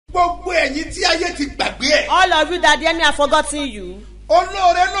All of you that the enemy have forgotten you.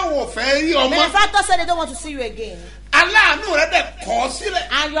 Benefactor said they don't want to see you again. And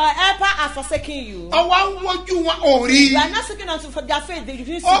your helper has forsaken you. You are not seeking unto for their faith, they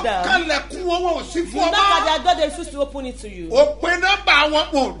refuse to them. You knock at their door, they refuse to open it to you. You call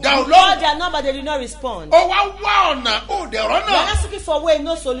their number, they do not respond. You are not seeking for a way,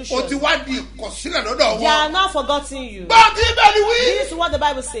 no solution. They are not forgotten you. This is what the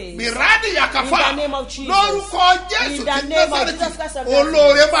Bible says. In the name of Jesus. In the name of Jesus Christ of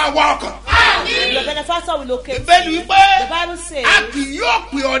Nazareth. The benefactor will locate you. The Bible says, you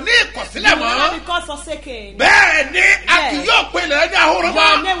will not be called forsaken. Your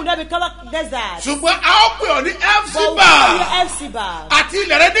name will not be called desert. But we will call you F-Siba.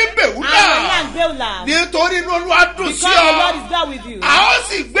 And Beulah. Because the Lord is there with you. I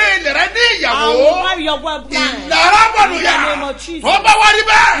will marry your word blind. In the name of Jesus.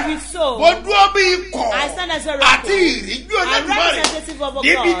 It is so. I stand as a representative of God.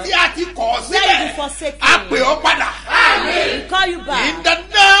 Where you be forsaken. We call you back. In the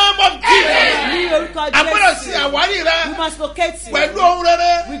name of Jesus. We must locate you. With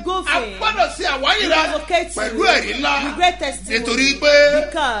good faith. We must locate you. With great testimony.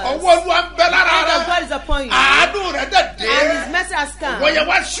 Because the hand of God is upon you. And His mercy has come.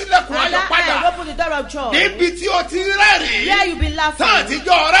 And that open the door of joy. Where you be laughing. And He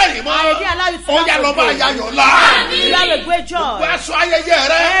allow you to laugh. You have a great joy.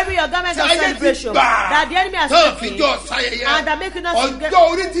 Every garment of celebration that the enemy has taken, and that make you not forget.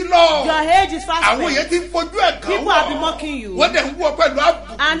 Your age is fast. People have been mocking you.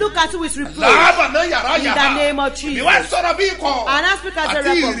 And look at you with reproach. In the name of Jesus. And I speak as a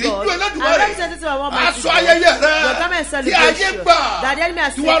rep of God. And representative of one man. Your garment celebration that the enemy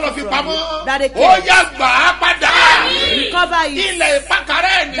has taken from you, that they can't recover it.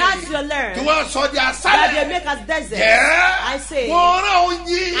 That's your land. That they make as desert. I say,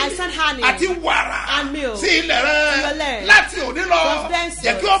 I send honey and milk to your land. From thence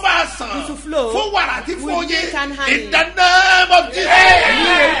to flow with milk and honey. In the name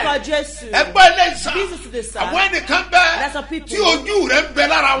of Jesus. Jesus to the sun. That's a people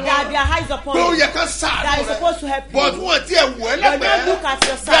that their eyes upon you. That is supposed to help you. But don't look at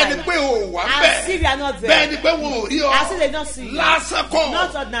your side and see you are not there. And see they don't see you. Not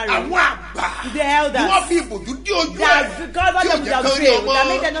ordinary. The elders. They are covered them with their veil. That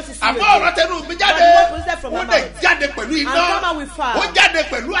make them not see you again. But the Lord put them from the mouth. And come out with fire. And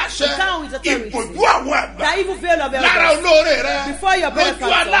come out with authority. That evil veil of elders. Before your benefactor.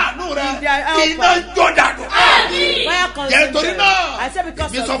 They are helpers. Fire consumed them. I said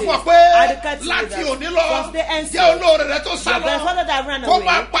because of this. I declare to you that from the end your benefactor that ran away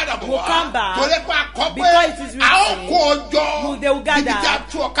will come back. Because it is written. They will gather.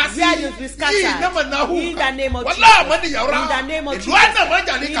 Where you will be scattered. In the name of Jesus. In the name of Jesus. In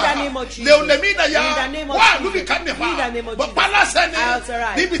the name of Jesus. In the name of Jesus. In the name of Jesus. I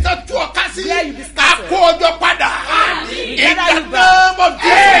authorize. Where you be scattered. In the name of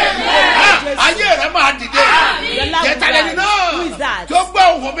Jesus. Who is that?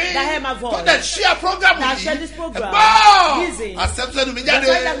 That heard my voice. That shared this program. Busy. In the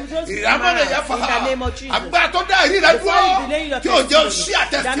name of Jesus. Before you delay your testimony.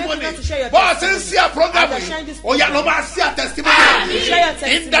 That makes you not to share your testimony. Share this program. Share your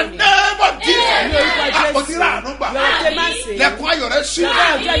testimony. In the name of Jesus.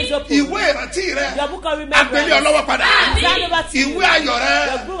 Ìwé ìrántí rẹ agbélé ọlọ́wọ́ padà ìwé ayọ̀ rẹ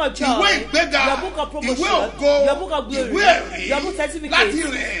ìwé ìgbéga ìwé ògo ìwé ẹ̀rí láti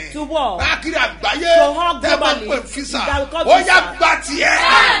rìn káàkiri àgbáyé tẹ́gbọ́n pè fisa ó yá gbà tiẹ̀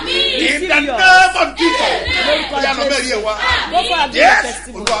in the name of Jesus ó yá lọ bẹ́ẹ̀ yé wa yes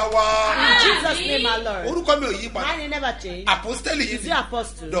olúwa wa orúkọ mi ò yí padà apostoli yìí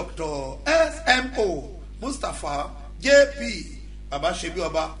Dr. S.M.O. Mustapha J.P.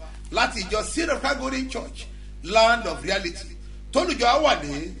 Babasebioba láti ìjọ Synagogue Church Land of Reality tólùjọ wà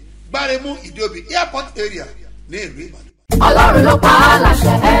ní Gbáremú Ìdíòbí airport area ní ìlú Ìbàdàn. Ọlọ́run ló pa á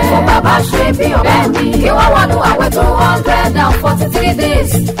láṣẹ fún Babasebioba kí wọ́n wọnú àwẹ̀ tó 143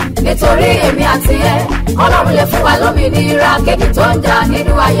 days nítorí èmi àti ẹ Ọlọ́run lè fún wa lómìnira kéèkì tó ń jà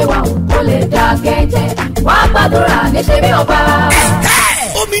nínú ayé wa ó lè dá kẹ́jẹ́ wá gbàdúrà ní Sebioba.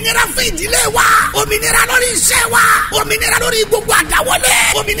 òmìnira fún ìdílé wa, òmìnira lórí iṣẹ́ wa, òmìnira lórí gbogbo àdáwọlé,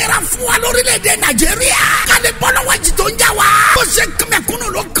 òmìnira fún wa lórílẹ̀‐èdè Nàìjíríà. Kálí bọ́lọ́wọ́ jì tó ń jà wá. Ó ṣe kẹ́mẹ̀kúnnù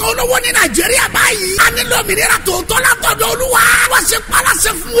ló kàn olówó ní Nàìjíríà báyìí. A nílò òmìnira tòótọ́ látọ̀dọ̀ Olúwa. Wọ́n ṣe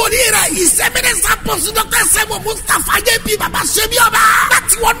paláṣẹ fún wòlí rẹ̀. Ìṣẹ́mínísà pọ̀sí Dr. S.M.O. Mustapha J.P. Babasebioba.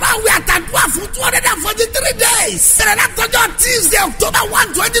 Láti wọ́n náà wí àtàdúrà fún 243 days. Bẹ̀rẹ̀ látọjọ́ Tuesday October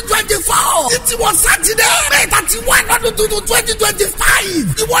 1, 2024. Títí wọ Saturday May 31 ọdún tuntun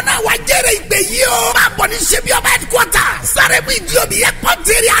 2025. Ìwọ náà wá jẹ́rẹ̀ ìgbé yìí o. Máa bọ̀ ní Sebioba headquarters. Sáré bí ìdí omi airport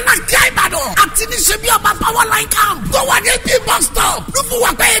area Alákíá Ìbàdàn. Àti ní Sebioba power line camp. Tó wà ní AP bus stop.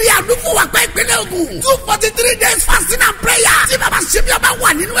 Lúfúwàpẹ́ area Lúfúwàpẹ́ ìpínlẹ̀ Ògùn. 243 days fasting and prayer. Tí Babasebioba wà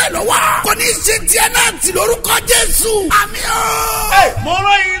nínú ẹ̀ lọ́wọ́. Kò ní ṣe tiẹ̀ náà ti lórúkọ Jésù. Àmín o. Mo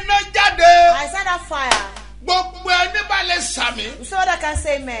rán iná jáde. I said that fire. Gbogbo ẹni bá lè sàmì. So that I can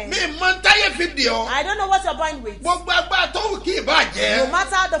say amen. Mi mọ ntáyé fi di ọ. I don't know what you're buying with. Gbogbo agbára tó wù kí ìbá jẹ́. No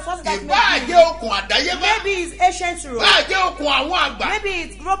matter the force that may be. Ìbá jẹ́ okùn àdáyébá. Maybe it's ancient rope. Ìbá jẹ́ okùn àwọn àgbà. Maybe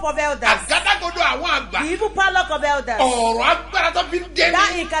it's rope of elders. Àgádágodo àwọn àgbà. The evil padlock of elders. Ọ̀rọ̀ agbára tó fi dé ní.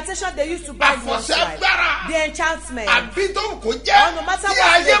 That incantation they used to bind one's Àfọ̀ṣẹ́ life. agbára. The enchantment. Àbí tó wù kó jẹ́. No matter tí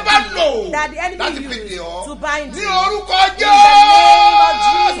what ayé bá lò. that the enemy láti fi dè used ọ́. to bind Ní you. orúkọ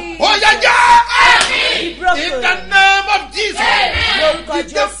Jésù. Ó yá já. Be broken. In the name of Jesus. Lórúkọ Ìdè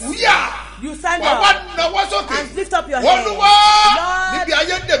Jésù. fúyà. You stand Wà wá up nawọ́ sókè. and lift up your hands. Olúwa. Lord, Níbi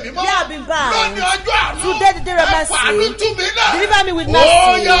ayé dèmí mọ́. we have been bound. Lónìí ọjọ́ àánú. Today the day of mercy. Ẹ fàánú tú mi náà. Deliver me with Ó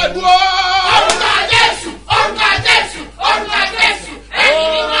mercy. yá dúró. Orúkọ Jésù, orúkọ Jésù, orúkọ Jésù.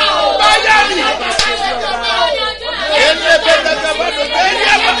 Ẹ̀yin ni wọ́n o. Báyà ni. Elébẹ̀dẹ̀gbẹ̀bọ̀dọ̀ bẹ́ẹ̀ni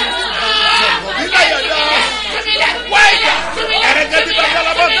ẹ̀bà. Ilé yọ̀dá. Wáyà. Ẹ̀rẹ̀gẹ̀dì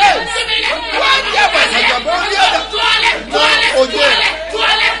bàtàlàbọ̀ bẹ́ẹ̀. Wáyà bàtàlàbọ̀ ní ẹ̀dá. Òjò.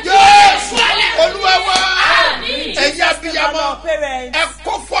 Jésù. Olúwa wá. Ẹ̀yin abiyamọ. Ẹ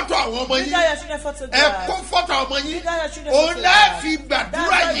kó fọ́tò àwọn ọmọ yín. Ẹ kó fọ́tò ọmọ yín. Òun náà fi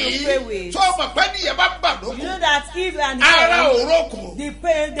gbàdúrà yìí. Tó ọmọ pẹ́ nìyẹn bá gbàdó kù. You know that if and Ara òró kù. the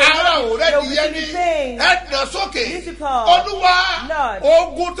pain, the Ara òrẹ́ will nìyẹn be ní. pain. Ẹ̀dùn sókè. Difficult. Olúwa. Lord.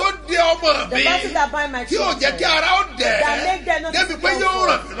 Ogun tó di ọmọ The mi. battle that bind my Tí ò jẹ́ kí ara ó dẹ̀. That make them not Débi to pé go yóò for.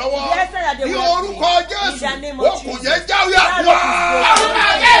 ràn mí lọ́wọ́. The essence that they Ní want orúkọ me. In Jésù. the name of Okùn Jesus. yẹn jáwé àdúrà. Orúkọ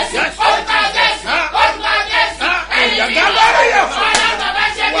Jésù, orúkọ Jésù, orúkọ Jésù. Ẹ̀yin ni Ìyàgá wọ́n lọ́rọ̀ yẹn. o. Ọlọ́run bàbá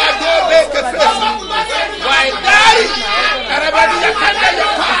ṣe bí Wà á ọmọ. dé bẹ́ẹ̀ kẹfẹ́ sí. Wà á dárí. Kẹrẹ́bẹ́ni yẹ ká dé yẹ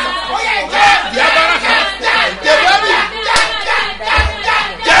ká. Yabara ká. Jẹ̀bẹ́ni.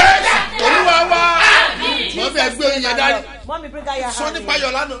 Jésù. Olúwa wá. Mọ̀ bí ẹgbẹ́ yẹn dání. Mommy, bring out your hand. Sọ nípa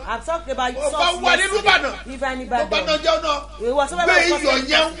yọ̀ lánàá. I'm talking about Ó bá wà nínú Ìbàdàn. If anybody. Tó bá náà jẹ́ ọ̀nà. Whatsoever Gbé was iyọ̀ possible.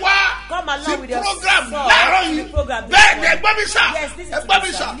 yẹn wá. Come along Sí with your program song. láàárọ̀ The yìí. program this Bẹ́ẹ̀ ni morning. ẹgbẹ́ mi sà. Yes, this is Ẹgbẹ́ mi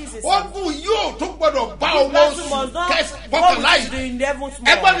this sà. is this is Ogun yóò tó gbọdọ̀ bá owó battle oṣù must not kọkànlá go yìí. to the 11th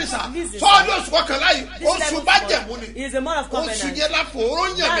month. Ẹgbẹ́ mi sà. This is Sọ́ọ́dún oṣù kọkànlá yìí. this Oṣù 11th bá month jẹ̀mú ni. is a month of Oṣù covenant. yẹn la fòró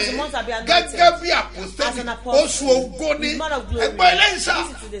yàn That's the mí. month I'll be anointed. Gẹ́gẹ́ bí As àpòsẹ́lì. an apostle. Oṣù ògo ni. It's month of glory. Ẹgbẹ́ eléyìí sà.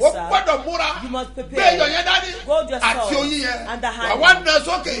 Listen to this, Ó sir. gbọ́dọ̀ múra. You must prepare. Gbé iyọ̀ yẹn dání. Hold your Àti sword oyin yẹn. and the hand. Wà wá nà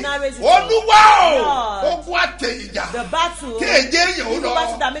sókè. You now raise it Olúwa o. Lord. Ogun àtẹ̀yìnjà. The battle. Tí èjé yẹn ó The lọ.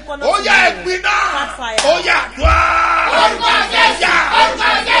 battle that make one Ó not yá to ẹ̀gbin náà. Catch fire. Ó yá àdúrà. Orúkọ Jésù, orúkọ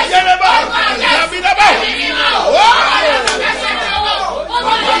Jésù. Yẹ́rẹ́bà. Ìyàbí nábà. Ẹ̀yin ni wọ́n o. Ọlọ́run bàbá ṣe bí ọmọ.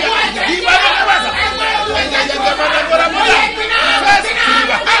 Owó tó yọ ẹ̀jẹ̀. Ìbá náà nábà sà. Ẹ̀yà yẹ gbẹmọ náà gbọdọ̀ mọ́lá. Fẹ́ẹ̀sì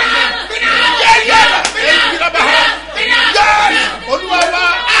kìlìbà. Yẹ́rẹ́bà. Èyí nábà. Yẹ́rẹ́. Olúwa wa.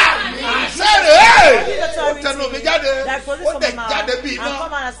 Àṣẹ́rẹ́. Ó tẹnu mi jáde. Ó dẹ̀ jáde bí iná.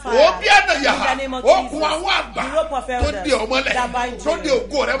 Ó bí ẹ̀nà yà. Ó kun àwọn àgbà. Tó di ọmọ lẹ̀. Tó di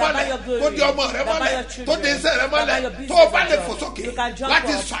ògo rẹ mọ́lẹ̀. Tó di ọmọ rẹ mọ́lẹ̀. Tó di iṣẹ́ rẹ mọ́lẹ̀. Tó o bá lè fò sókè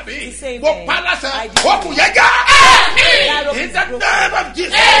láti sàmì. Mo pa láṣẹ. Ó kù yẹ já. In the name of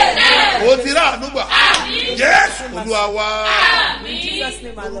Jesus. O ti rà ànúgbà. Jésù Olúwa wa. Jesus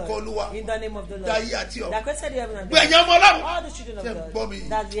name, my Orúkọ Lord. Olúwa. In the name of the Lord. Dáyé àti ọ̀. That created the heaven and the Gbẹ̀yìn ọmọ Ọlọ́run. all the children of Ṣé gbọ́ mi? God.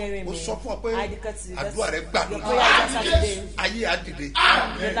 That's hearing Mo me. sọ fún ọ pé I declare to you. àdúrà rẹ gbà Your lónìí. prayer is answered today. Ayé àdìde.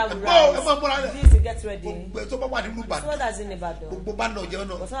 Your that will Ẹ̀gbọ́n ẹ rise. máa múra rẹ̀. Please to get ready. Gbogbo ẹ̀ tó bá wà nínú So Ìbàdàn. that's in Ibadan. Gbogbo bá nà jẹun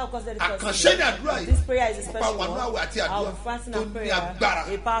náà. But some of course, Àkànṣe ní àdúrà yìí. this prayer is a Ọ̀pá special wà nínú àwẹ̀ one. àti àdúrà Our fasting tó and ní prayer, agbára.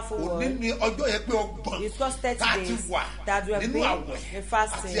 a powerful Òní word. ní ọjọ́ yẹn pé ọgbọ̀n. It's got 30 tá a ti days wà that we have nínú been àwẹ̀ in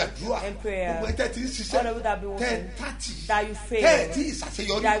fasting àti àdúrà. and prayer. Gbogbo ẹ̀ tẹ́ ti ń ṣiṣẹ́. All of you that have been Tẹ́ working, tààtì. that you fail, Tẹ́ ẹ̀ tí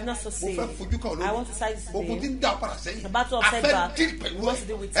ìṣàṣeyọrí. that you not Mo succeed. fẹ́ fojú kan I want lórí. to cite this Ogun tí today. ń dá ọ̀padà sẹ́yìn. The battle of A fẹ́ setback. dín pẹ̀lú We want to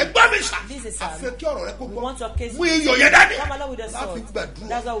deal with ẹ̀. it. Ẹgbẹ́ mi sà. This is A sad. fẹ́ kí ọ̀rọ̀ rẹ kó We gbọ́. want your case. Mú iyọ̀ yẹn dání. Come along with the Láti sword. gbàdúrà.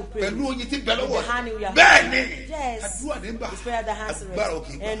 That's how we pray. Pẹ̀lú oyin tí bẹ lọ́wọ́ With the hand in rẹ̀. your Bẹ́ẹ̀ hand. ni. Yes. Àdúrà ní gbà. It's prayer that has to Agbára òkè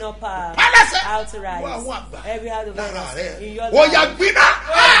rest. gbà. And no power. Pálásẹ̀. How to rise. Wọ́n àwọn àgbà. Every hand of Lára us rẹ̀. in your Ó yá life. gbiná.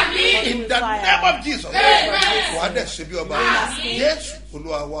 Àmín. In the name of Jesus. Wà á dẹ̀ ṣe bí ọba. Jésù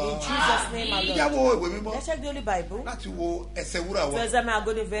Olúwa wa. In Jesus' name, our Lord. Ìyàwó ìwé mímọ́. Let's check the Holy Bible. Láti wo ẹsẹ̀ wúrà wa. To examine our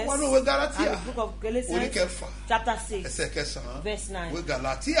golden verse. Wọ́n ní òwe Galatia. And the book of Galatians. Orí kẹfà. Chapter 6. Ẹsẹ̀ kẹsàn-án. Verse 9. Òwe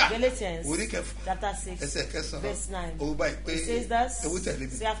Galatia. Galatians. Orí kẹfà. Chapter 6. Ẹsẹ̀ kẹsàn-án. Verse 9. Òwe báyìí pé. It says that. Ewu tẹ̀lé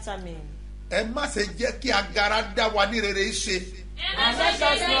mi. Say after me. Ẹ má ṣe jẹ́ kí agara dá wa ní rere ṣe. And let us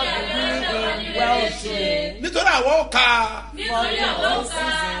not be weary in well doing. Nítorí àwọn ó ka. For the whole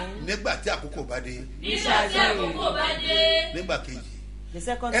season. Nígbà tí àkókò bá dé. Nígbà tí àkókò bá dé. Nígbà kejì. The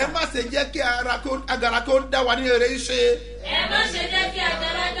second ẹ time. má ṣe jẹ́ kí agara kó dá wa ní rere ṣe. Ẹ má ṣe jẹ́ kí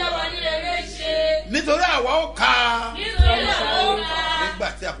agara dá wa ní rere ṣe. Nítorí àwa ó ka. Nítorí àwa ó ka.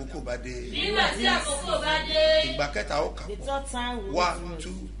 Nígbà tí àkókò bá dé. Nígbà tí àkókò bá dé. Ìgbà kẹta ó kà The pọ̀. third time we will 1,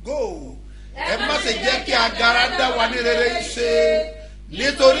 2, go. Ẹ má ṣe jẹ́ kí agara dá wa ní rere ṣe.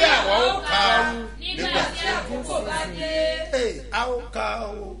 Nítorí àwa ó ka. Nígbà tí àkókò bá dé. A ó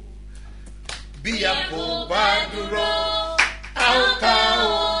ka o. Bí a kò bá dúró. A ó ka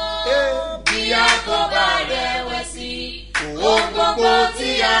o. Bí a kò bá rẹ̀wẹ̀sì. ohun gbogbo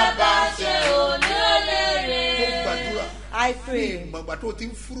tí a bá ṣe ò ní lérè. Mo gbàdúrà. I pray. Ìmọ̀gbà tó ti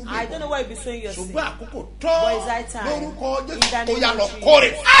ń fúrú mi. I don't know why you be sowing your seed. Ṣùgbọ́n àkókò But it's high tọ́ time. lórúkọ In the Jésù name ó yá of lọ Jesus.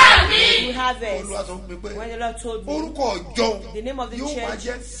 kórè. You harvest. Olúwa sọ fún mi pé When the Lord told me, orúkọ ọjọ́ the name of the yóò máa church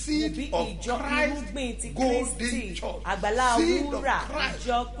jẹ́ will seed be of ìjọ Christ irúgbìn ti golden Kristi. church Àgbàlá seed of wúrà Christ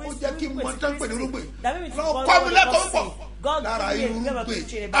ìjọ ó jẹ́ kí n mọ tán pè ní irúgbìn That means lọ God kọ́ mi lẹ́kọ̀ọ́ wants pọ̀ to see. God lára give me a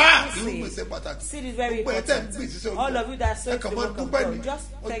preaching irúgbìn about irúgbìn seed. ṣe pàtàkì Seed is very gbogbo ẹ̀ tẹ́ ń important. gbìn sísẹ́ All of you that ẹ serve kàn the mọ́ work of dúpẹ́ God, ní just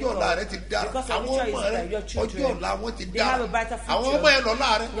thank ọjọ́ ọ̀la God. rẹ ti dára Because your àwọn future is ọmọ bright. rẹ Your ọjọ́ children, ọ̀la wọn ti they dára have a brighter àwọn future. ọmọ ẹ lọ́la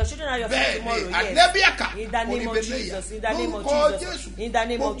rẹ Your children are your future bẹ́ẹ̀ tomorrow, ni yes. àdébíàkà In the name of Jesus, in the name of lórúkọ Jesus, Jésù in the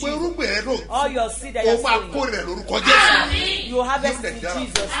name of gbogbo Jesus. irúgbìn rẹ ló All your seed that o you're máa sowing, kórè rẹ lórúkọ Jésù. you harvest Yóò in dẹ̀ dára.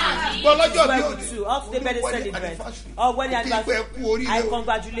 Jesus' name. Gbọ́ lọ́jọ́ It's bí very òní. true. All today birthday Wedding celebrant. anniversary. Or wedding Mo kí pé ẹ anniversary. kú oríire I o.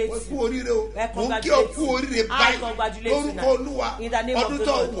 congratulate Ẹ kú you. oríire o. I Mo ń kí ọ kú congratulate oríire you. I báyìí. congratulate you Lórúkọ now. Olúwa. In the name of Ọdún the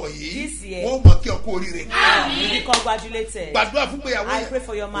tó Lord. wọ̀ yìí. This year, Wọ́n mọ̀ kí ọ kú oríire. you be congratulated. Gbàdúrà fún gbéyàwó I yẹn. pray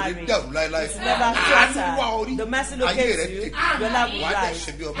for your Kò ní marriage. dàrú láéláé. It will never Àánú wá scatter. orí. The mercy Ayé locates rẹ you. dé. Your life will Wà á dẹ̀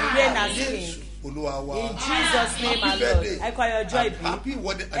rise. ṣe bí You ọba. reign as Jésù king. Olúwa wa. In Jesus' name, my Happy Lord. birthday. I call your joy And happy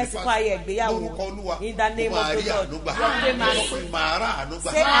wedding Ẹ̀sìnkú ayé ìgbéyàwó. Lórúkọ Olúwa. In the name Ó máa of rí the Lord. àánú gbà. Your pay Sọ pé mercy. màá rà àánú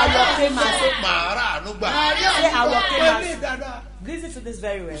gbà. Say, I will pay mercy. Màá rà àánú gbà. Say, I will pay Pé ní mercy. dáadáa. Listen to this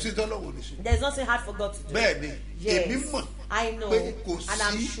very well. Kò sí tọ́lọ́wọ́ lè ṣe. There is nothing hard for God to do. Bẹ́ẹ̀ ni Yes, èmi mọ̀ I know, pé kò and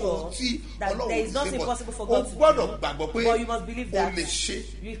I'm sí sure ohun tí that Ọlọ́run there is ò nothing ṣe bọ̀. impossible for O God to gbọ́dọ̀ do. gbàgbọ́ pé But you must believe o that lè ṣe.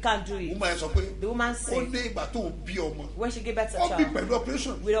 you can do it. Woman yẹn sọ pé The woman ó said ní ìgbà tó ń bí ọmọ. when she gave birth to Ó a bí child pẹ̀lú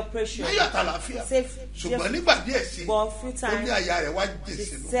operation. with operation, Láyọ̀ àtàlàfíà. safe, Ṣùgbọ́n nígbà díẹ̀ sí but few ó ní times àyà rẹ̀ wá they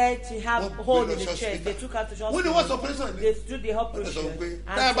jèsì lọ. said she had Wọ́n gbé hold lọ in the sí chest. They hospital. took her to the Wọ́n ní wọ́n sọ hospital. operation ni. They do the Wọ́n sọ operation. pé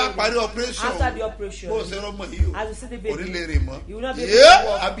And tá a bá told parí them, operation after the operation, bó o ṣe rọ́mọ yìí o as you see the kò ní baby, lè rìn mọ́. you will not be able to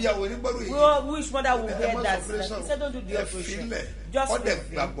walk. Abíyáwó onígbọ́rù yìí. Which mother will Ẹ hear má that? sọ operation. He said, don't do the Ẹ operation. filẹ̀. Just Ó dẹ̀ leave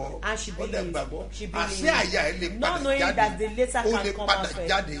him. gbàgbọ́. And she Ó dẹ̀ believed. gbàgbọ́. She Àṣé believed. àyà ẹ̀ lè Not padà knowing jáde. that the later Ó can lè come padà out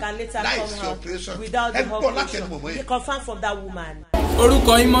jáde can later láìsí come out operation. without Ẹ the gbọ́ láti operation. ẹnu mọ̀mọ́ They yìí. confirm from that woman.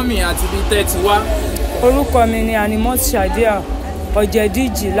 Orúkọ yín mọ́mì àti ibi tẹ́ ti wá. Orúkọ mi ni Animot Shadia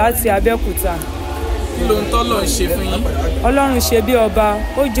Ọ̀jẹ̀díjì láti Abẹ́òkúta. Kí ló ń tọ́lọ̀ ń ṣe fún yín? Ọlọ́run ṣe bí ọba,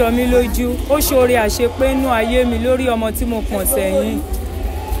 ó jọ mí lójú, ó ṣoore àṣepé nínú ayé mi lórí ọmọ tí mo pọ̀n sẹ́yìn.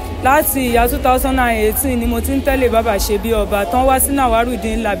 Láti ìyá 2018 ni mo ti ń tẹ̀lé Babasebioba tán wá sí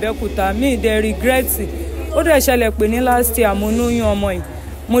Nàwárùdín l'Abẹ́òkúta, mi dẹ̀ rìgírẹ́tì. Ó dẹ̀ ṣẹlẹ̀ pé ní last year mo lóyún ọmọ yìí,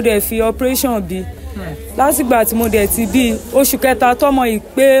 mo dẹ̀ fi operation bí. Lásìgbà tí mo dẹ̀ ti bí oṣù kẹta tọ́mọ yìí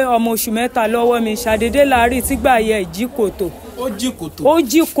pé ọmọ oṣù mẹ́ta lọ́wọ́ mi ṣàdédé láàárín tígbà yẹ ìjí kòtò. Ó jí kòtò. Ó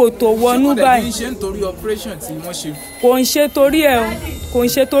jí kòtò wọnú báyìí. Ṣé kò dẹ̀ kí n ṣe nítorí operation tí wọ́n ṣe? Kò ń ṣe torí ẹ̀ o, kò ń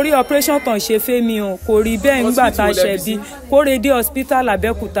ṣe torí operation tàn ṣe fẹ́mi o, kò rí bẹ́ẹ̀ ńgbà tá a ṣẹ̀ bí. Kórèdé hospital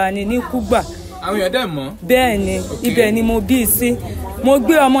Abẹ́òkúta ni ní Kúgbà. Àwọn èèyàn dẹ̀ mọ̀. Bẹ́ẹ̀ ni, ibẹ̀ ni mo bí i sí. Mo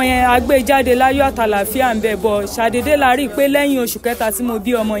gbé ọmọ yẹn agbé jáde láyọ̀ àtàlàfíà ń bẹ̀ bọ̀ ṣàdédé la rí i pé lẹ́yìn oṣù kẹta tí mo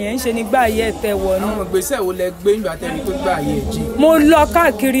bí ọmọ yẹn ń ṣe nígbà yẹ tẹ̀ wọ̀nú. Àwọn ìgbésẹ̀ wo lẹ gbé nígbà tẹ́ni tó gbà yẹ jí? Mo lọ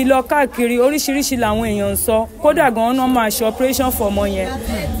káàkiri oríṣiríṣi làwọn èèyàn ń sọ kódà gan-an náà máa ṣe operation fọmọ yẹn.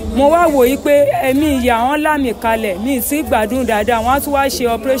 Mo wá wò yí pé ẹ̀mí ìyá wọn lámì kalẹ̀ mi ti gbádùn dáadáa wọn á tún wá ṣe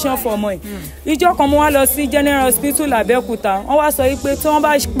operation fọmọ yìí. Ìjọ́ kan mo wá lọ sí General Hospital Abẹ́òkúta wọ́n wá sọ yí pé tí wọ́n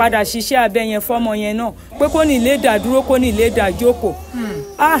bá padà ṣiṣẹ́ abẹ yẹn fọmọ yẹn náà pé kò ní lè dá dúró kò ní lè dá jókòó.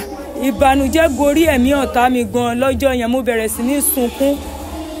 Ìbànújẹ́ gorí ẹ̀mí ọ̀tá mi gan lọ́jọ́ yẹn mo bẹ̀rẹ̀ sí ní sunkún.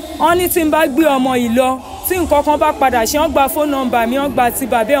 Wọ́n ní tí n bá gbé ọmọ yìí lọ tí nǹkan kan bá padà ṣe wọ́n gba phone number mi wọ́n gba ti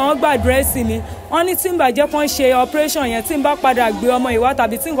bàbá wọ́n gba àdírẹ́sì mi wọ́n ní tí n bá jẹ́ kán ṣe operation yẹn tí n bá padà gbé ọmọ yìí wá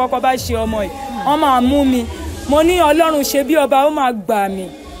tàbí tí nǹkan kan bá ṣe ọmọ yìí wọ́n máa mú mi. Mo ní Ọlọ́run ṣe bí ọba ó máa gbà mí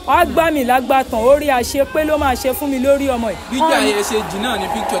wá gbá mi lágbàtàn orí àṣepé ló máa ṣe fún mi lórí ọmọ yìí. bíjà yẹn ṣe jì náà ní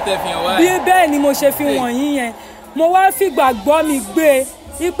picture tẹ́ fi hàn wá. bí bẹ́ẹ̀ ni mo ṣe fi wọ̀nyí yẹn mo wá fìgbà gbọ́ mi gbé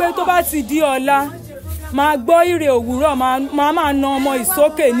ipe tó bá ti di ọ̀la máa gbọ́ ìrè òwúrọ̀ máa na ọmọ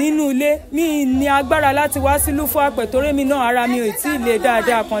ìsókè nínú ilé mi ní agbára láti wá sílùú fún àpẹ torí mi náà ara mi ò tí ì lè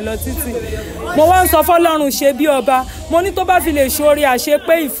dáadáa kan lọ títì mo wá ń sọ fọ́lọ́run ṣe bí ọba mo ní tó bá fi lè ṣoore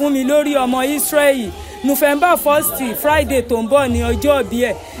àṣepé ìfún mi lórí ọmọ Ísírẹ́lì November 1st Friday tó ń bọ̀ ní ọjọ́ ìbí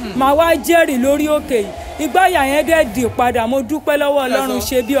ẹ̀ máa wá jẹ́rìí lórí òkè yìí ìgbáyà yẹn dẹ̀ dì padà mo dúpẹ́ lọ́wọ́ Ọlọ́run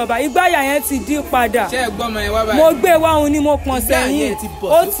ṣe bí ọba ìgbáyà yẹn ti dì padà mo gbé wá òun ni mo pọ̀n sẹ́yìn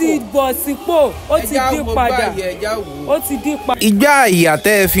ó ti bọ̀ sípò ó ti dì padà ó ti dì padà. ìgbà ìyà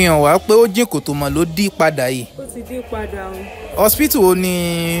tẹ́ ẹ fi hàn wá pé ó jìn kòtò mọ̀ ló dì padà yìí. ó ti dì padà o. hospital wo ni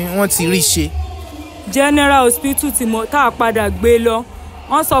wọ́n ti rí ṣe. General Hospital tí tá a padà gbé lọ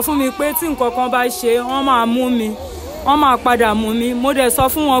wọ́n sọ fún mi pé tí nǹkan kan bá ṣe wọ́n máa mú mi wọ́n máa padà mú mi mo dẹ̀ sọ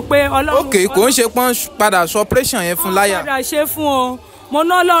fún wọn pé Ọlọ́run. ok kò ń ṣe pọ́n padà sọ operation yẹn fún láyà. wọ́n padà ṣe fún o mo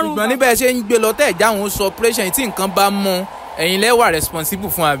ná Ọlọ́run. ṣùgbọ́n níbẹ̀ ṣe ń gbé lọ tẹ̀ jáwọn sọ operation yìí tí nǹkan bá mú ẹ̀yin lẹ wà responsible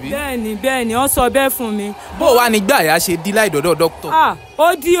fún àbí. bẹ́ẹ̀ni wọ́n sọ bẹ́ẹ̀ fún mi. bó o wá ní gbàyà ṣe dí láì dọ́dọ̀ dókítà.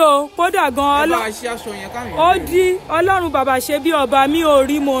 ó dí o kódà gan ó dí Ọlọ́run bàbá ṣe bí ọba mi ò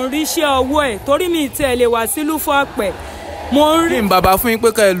rí mo ń ríṣẹ́ ọwọ́ ẹ̀ torí mi tẹ̀ lè wá sílùú fún àpẹ mo ń rí. kí n bàbá fún yín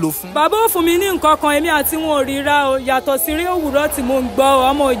pé ká ẹ lò fún. bàbá ò fún mi ní nǹkan kan èmi àti wọn ò ríra o yàtọ̀ sí rí òwúrọ̀ tí mo ń gbọ́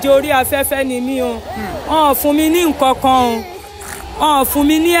ọmọ òjò orí afẹ́fẹ́ ni mí o wọn ò fún mi ní nǹkan kan o wọn ò fún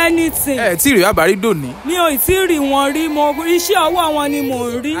mi ní anything. ẹ tí ì rí àbárí dòní. mi ò tí ì rí wọn rí mo iṣẹ́ ọwọ́ wọn ni mò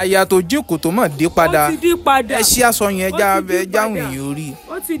ń rí. àyà tó dín kò tó mọ̀ dé padà. ó ti dín padà. ẹ ṣí aṣọ yẹn jáwìn yìí orí.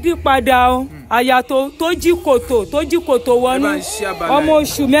 ó ti dín padà o àyà tó jí kòtò wọnú ọmọ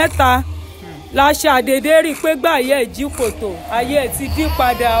oṣù mẹ́ta la ṣàdédé rí i pé gbà ayé ẹ̀ jí kòtò ayé ẹ̀ ti dín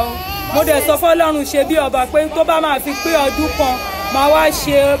padà o mo dẹ̀ sọ fọ́lọ́run ṣe bí ọba pé tó bá máa fi pé ọdún kan máa wá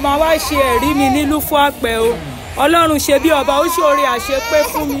ṣe ẹ̀rí mi nílùú fún àpẹ o Ọlọ́run ṣe bí ọba ó ṣoore àṣepé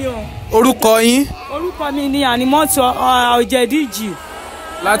fún mi o. orúkọ yín. orúkọ mi ni ànímọ́tò ọ̀jẹ̀díjì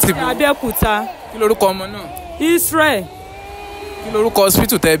láti bò Abẹ́òkúta. kí lorúkọ ọmọ náà. Israel. kí lorúkọ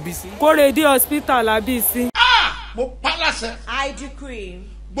hospital tẹ́ bí sí. Kórèdé hospital la bí sí. mo pa láṣẹ. I decree.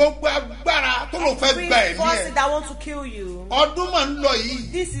 gbogbo agbára tó ló fẹ́ gba ẹ̀mí ẹ̀. forces that want to kill you. ọdún máa ń lọ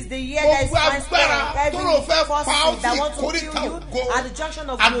yìí. this is the year that is my spirit. gbogbo agbára tó ló fẹ́ pa ọ́ sí koríta ògo.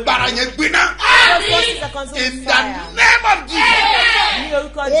 agbára yẹn gbiná. in the name of Jesus.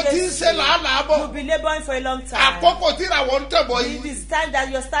 o ti ń ṣe làálàá bọ̀. you be labouring for a long time. àkókò tí ìràwọ̀ ń tẹ̀bọ̀ yìí. it is time that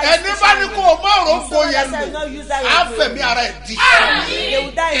your start. ẹni bá ní kó o má rò ó fo yẹn lò. á fẹ̀mí ara ẹ̀ di.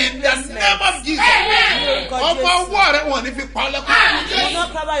 in the name of Jesus. ọmọ ọwọ́ rẹ̀ wọ́n ní fi pa ọ́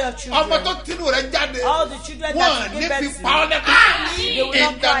lẹ́kọ̀ọ́. ọmọ tó tinú rẹ jáde wọn ní fi pa ọ́ lẹ́kọ̀ọ́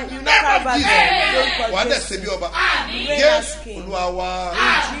in the name of Jesus wà á dẹ̀ ṣe bí ọba Jésù Olúwa wa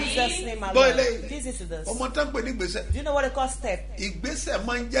gbọ́ eléyìí ọmọ tó ń pè ní ìgbésẹ̀ ìgbésẹ̀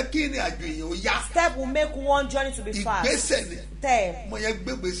máa ń jẹ́ kí ìrìn àjò èèyàn ó yá step will make one journey to be fast ìgbésẹ̀ ni step mo yẹ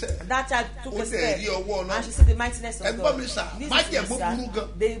gbé gbésẹ̀ that child took a step and she see the mightiness of God. ẹgbọ́n mi sà májẹ̀mú burú gan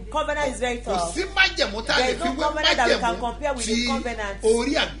the covenant is very tough. kò sí májẹ̀mú tá a lè fi wé májẹ̀mú ti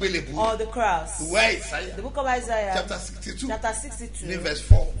orí àgbélébùú. Or the cross. The book of Isaiah. Chapter 62. Chapter 62. Verse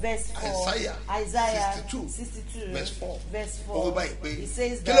 4. Verse 4. Isaiah 62. Verse 4. Verse 4. He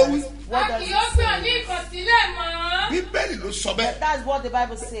says that. What does it say? Bíbélì ló sọ bẹ́ẹ̀. That's what the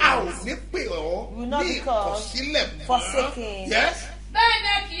Bible says. A ò ní pè ọ́ ní ìkọ̀sílẹ̀ mọ́. Forsaken. Yes. Bẹ́ẹ̀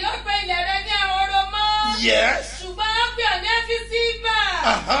ni kì yóò pe ilẹ̀ rẹ ní ahoro mọ́. Yes. Ṣùgbọ́n ó pè ọ́ ní Éfísíbà.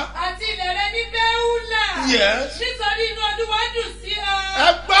 Àti ilẹ̀ rẹ ní Bẹ́úlà. Yes. Nítorí inú ọdún wá dùn sí ọ. Ẹ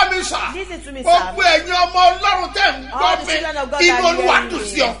gbọ́ mi sà. Gbogbo ẹ̀yin ọmọ Ọlọ́run tẹ̀ ń gbọ́ mi. Inú Olúwa dùn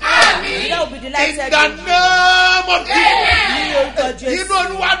sí ọ. In the name of Jesus. Inú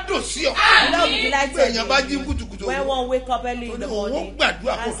Olúwa dùn sí ọ. Gbogbo èèyàn bá jí kùtùkùtù. When one wake up early in the morning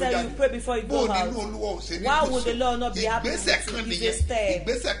and say you pray before you go out. Why would the Lord not be happy with you?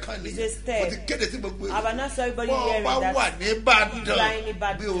 Ìgbésẹ̀ kan nìyẹn. Mo ti kéde sí gbogbo èèyàn. I've announced everybody hearing that. Bọ́ wà ní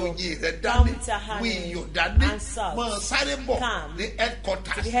Ìbàdàn bí oyin rẹ̀ dání, bí iyọ̀ dání, mọ̀ sáré bọ̀ ní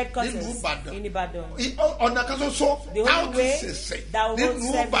headquarters nínú Ìbàdàn. Ọ̀nà kan ṣoṣo táwọn ti ṣẹ̀ṣẹ̀ nínú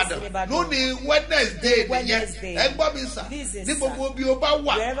Ìbàdàn lónìí Wednesday nìyẹn. Ẹ gbọ́ mi sà, ní gbogbo bí o bá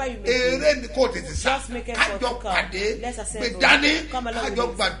wà, eré ni kò tètè sá. Kájọ pàdé, gbé dání, kájọ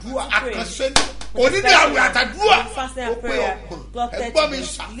gbàdúrà àkànṣe ní. Onídìí àwẹ̀ àtàdúrà ó pé ọgbọ̀n. Ẹ gbọ́ mi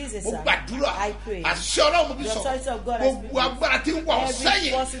sà, mo gbàdúrà àṣẹ Ọlọ́run bí sọ. Gbogbo agbára tí ń wà ọ́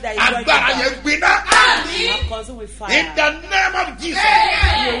sẹ́yìn, agbára yẹn gbiná. In the name of Jesus.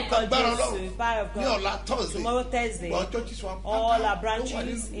 Tomorrow Thursday, all our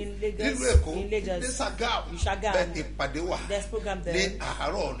branches in Lagos, in Shagam, there's program there.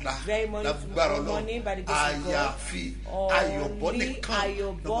 Very morning by the grace of God. Only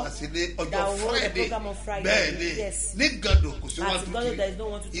Ayobo that will hold the program on Friday. Yes. As God, there is no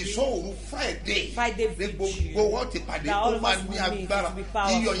one to do Friday vigil. That all of us will meet to be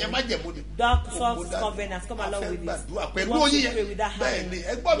powerful. Dark source covenants come along with this. We want to pray with that hand.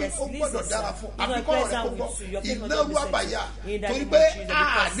 Yes, listen. It's not present with you. Your faith must not be sensitive. In the name of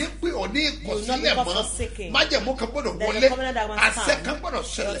Jesus, because you will not become forsaken. There's a covenant that must stand. The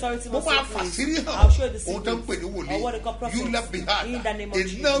authority must take place. I'll show you the secret. Or what they call prophets. In the name of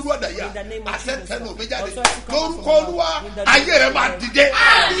Jesus. In the name of Jesus. Authority comes from God. In the name of Jesus.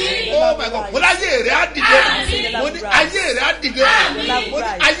 Oh my God. What are you?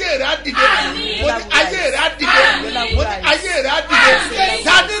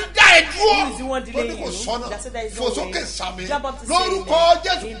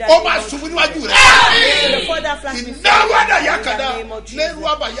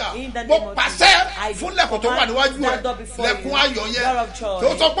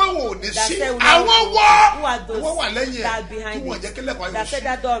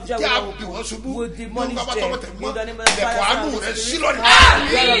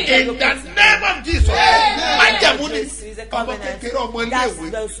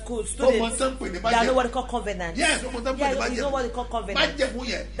 They know what they call covenant. Yes, you know what they call covenant.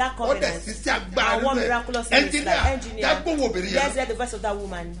 That covenant. And one miraculous thing is like engineer. Let's hear the voice of that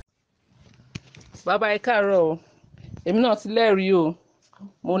woman. Bàbá ẹ káàárọ̀ o. Èmi náà ti lẹ́rìí o.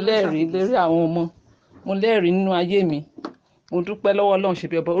 Mo lẹ́rìí lérí àwọn ọmọ. Mo lẹ́rìí nínú ayé mi. Mo dúpẹ́ lọ́wọ́ Ọlọ́run ṣe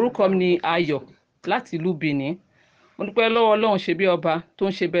bí ọba. Orúkọ mi ni Ayọ̀ láti ìlú Benin. Mo dúpẹ́ lọ́wọ́ Ọlọ́run ṣe bí ọba tó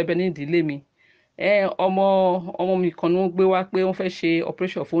ń ṣe bẹbẹ ní ìdílé mi. Ọmọ mi kan ni wọ́n gbé wá pé wọ́n fẹ́ ṣe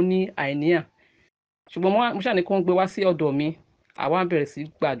operation fún ní àìníà. Ṣùgbọ́n mo ṣàní kó ń gbé wá sí ọ̀dọ̀ mi. Àwa bẹ̀rẹ̀ sí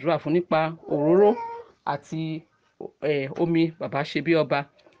gbàdúrà fún nípa òróró àti omi bàbá ṣe bí ọba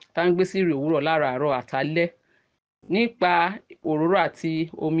tá ń gbé sí ìrì òwúrọ̀ láràárọ̀ àtàlẹ́. Nípa òróró àti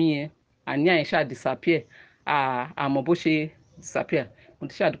omi yẹn àníyàn yẹn ṣáà disappear. Àmọ́ bó ṣe disappear. Mo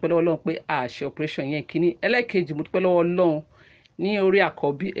ti ṣàdúpẹ́ lọ́wọ́ Ọlọ́run pé ṣe operation yẹn kíní. Ẹlẹ́kejì mo dúpẹ́ lọ́wọ́ Ọlọ́run ní orí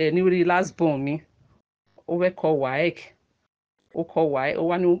àkọ́bí ní orí last born mi. Ó fẹ́ kọ WAEC. Ó kọ WAEC. Ó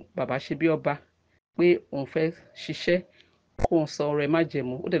wá ní bàbá ṣe bí ọba pé òun fẹ́ ṣiṣẹ́ kó ń san ọrẹ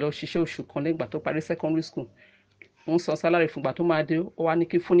májẹ̀mú. Ó dẹ̀ lọ ṣiṣẹ́ oṣù kan lẹ́gbàá tó parí secondary school. Òun san salary fúngbà tó máa dé. Ó wá ní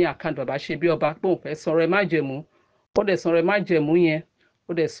kí fún ní account bàbá ṣe bí ọba pé òun fẹ́ san ọrẹ májẹ̀mú. Ó dẹ̀ san ọrẹ májẹ̀mú yẹn.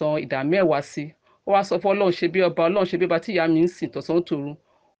 Ó dẹ̀ san ìdá 10 sí. Ó wá sọ fún Ọlọ́run ṣe bí ọba. Ọlọ́run ṣe bí ọba tí ìyá mi ń sìn tọ̀sán tòru.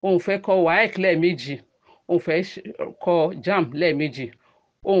 Òun fẹ́ kọ WAEC lẹ́ẹ̀mejì. Òun fẹ́ kọ JAMB lẹ́ẹ̀mejì.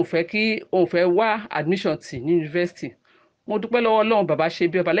 Òun fẹ́ wá admission tì ní university. Mo dúpẹ́ lọ́wọ́ Ọlọ́run bàbá ṣe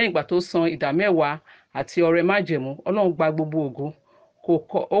bí ọba lẹ́yìn ìgbà tó san ìdá 10 àti ọrẹ májẹ̀mú. Ọlọ́run gba gbogbo ògo.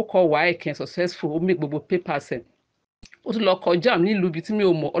 Ó kọ WAEC yẹn successful. Ó mí gbogbo papers ẹ̀. Ó tún lọ kọ JAMB nílùú ibi tí mi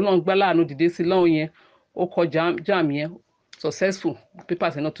ò mọ̀. Ọlọ́run gbá láàánú dìde sí lọ́hùn yẹn. Ó kọ JAMB yẹn successful.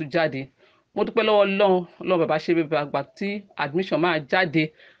 Papers ẹ̀ náà tún jáde. Mo dúpẹ́ lọ́wọ́ Ọlọ́run bàbá ṣe bí ọba gbà tí admission máa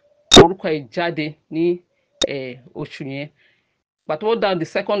jáde. Orúkọ ẹ̀ jáde ní oṣù yẹn. But all down the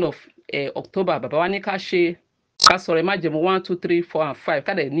 2nd of October, bàbá wa ní ká sọ̀rọ̀ májẹ̀mú 1, 2, 3, 4 and 5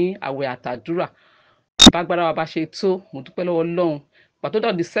 ká dẹ̀ ní àwẹ̀ àtàdúrà. Bágbára wa bá ṣe tó, mo dúpẹ́ lọ́wọ́ Ọlọ́run. But all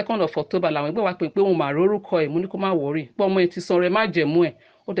down the 2nd of October làwọn ẹgbẹ́ wa pè pé òun máa rórúkọ ẹ̀. Mo ní kó má wọrí. Pé ọmọ ẹ̀ ti sọ̀rọ̀ májẹ̀mú ẹ̀.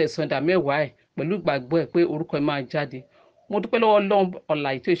 Ó dẹ̀ sọ ìdá 10 ẹ̀ pẹ̀lú ìgbàgbọ́ ẹ̀ pé orúkọ ẹ̀ máa jáde. Mo dúpẹ́ lọ́wọ́ Ọlọ́run ọ̀la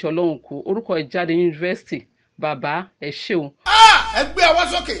ìtò ìṣẹ́ Ọlọ́run kù. Orúkọ ẹ̀ jáde ní yunifásitì. Bàbá ẹ ṣeun. Ẹgbẹ́ ọwọ́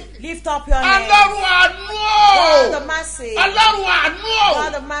sókè. Lift up your hands. Ọlọ́run àánú o. God of mercy. Ọlọ́run àánú o.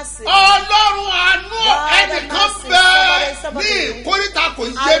 God of mercy. Ọlọ́run àánú o. Ẹnìkan bẹ́ẹ̀ ní ìkórìtà kò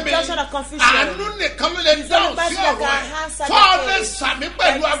yé mi. Àánú nìkan ló lè dáhùn sí ọ̀rọ̀ ẹ̀. Fọ́ọ̀nù sàmì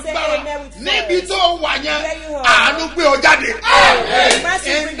pẹ̀lú agbára. Níbi tó wà yẹn, àánú gbé ọ jáde.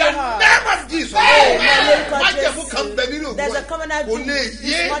 In the name of Jesus. Májẹ̀mú kan bẹ nínú ìwé. Kò lè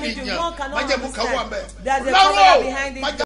yé ènìyàn. Májẹ̀mú kan wà mẹ́.